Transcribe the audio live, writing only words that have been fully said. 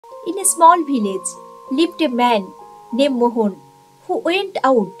In a small village lived a man named Mohan who went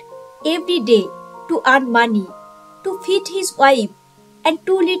out every day to earn money to feed his wife and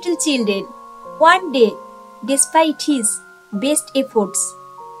two little children. One day, despite his best efforts,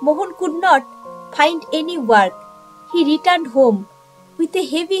 Mohan could not find any work. He returned home with a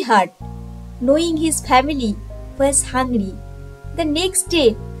heavy heart, knowing his family was hungry. The next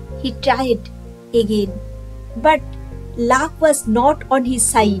day, he tried again, but luck was not on his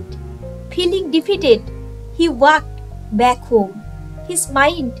side. Feeling defeated, he walked back home, his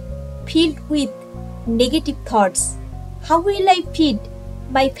mind filled with negative thoughts. How will I feed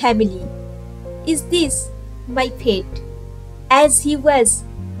my family? Is this my fate? As he was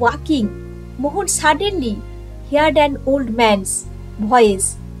walking, Mohan suddenly heard an old man's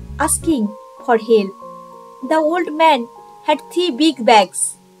voice asking for help. The old man had 3 big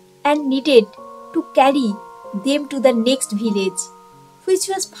bags and needed to carry them to the next village, which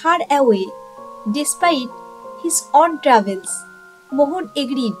was far away. Despite his own travels, Mohan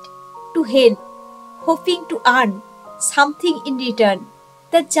agreed to help, hoping to earn something in return.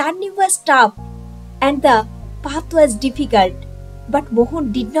 The journey was tough and the path was difficult, but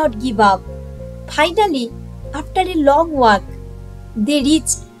Mohan did not give up. Finally, after a long walk, they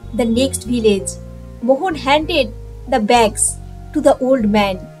reached the next village. Mohan handed the bags to the old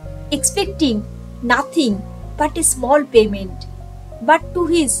man, expecting nothing but a small payment. But to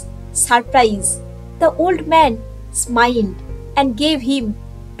his surprise, the old man smiled and gave him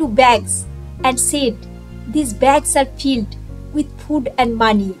 2 bags and said, "These bags are filled with food and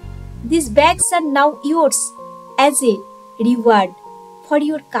money. These bags are now yours as a reward for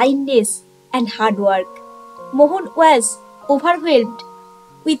your kindness and hard work." Mohan was overwhelmed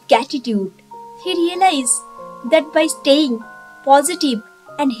with gratitude. He realized that by staying positive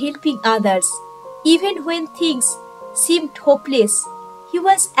and helping others, even when things seemed hopeless, he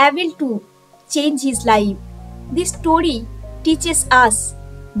was able to change his life. This story teaches us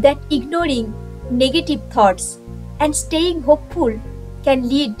that ignoring negative thoughts and staying hopeful can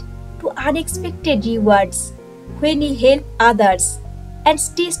lead to unexpected rewards when we help others and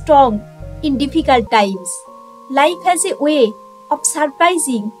stay strong in difficult times. Life has a way of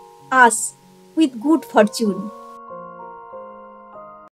surprising us with good fortune.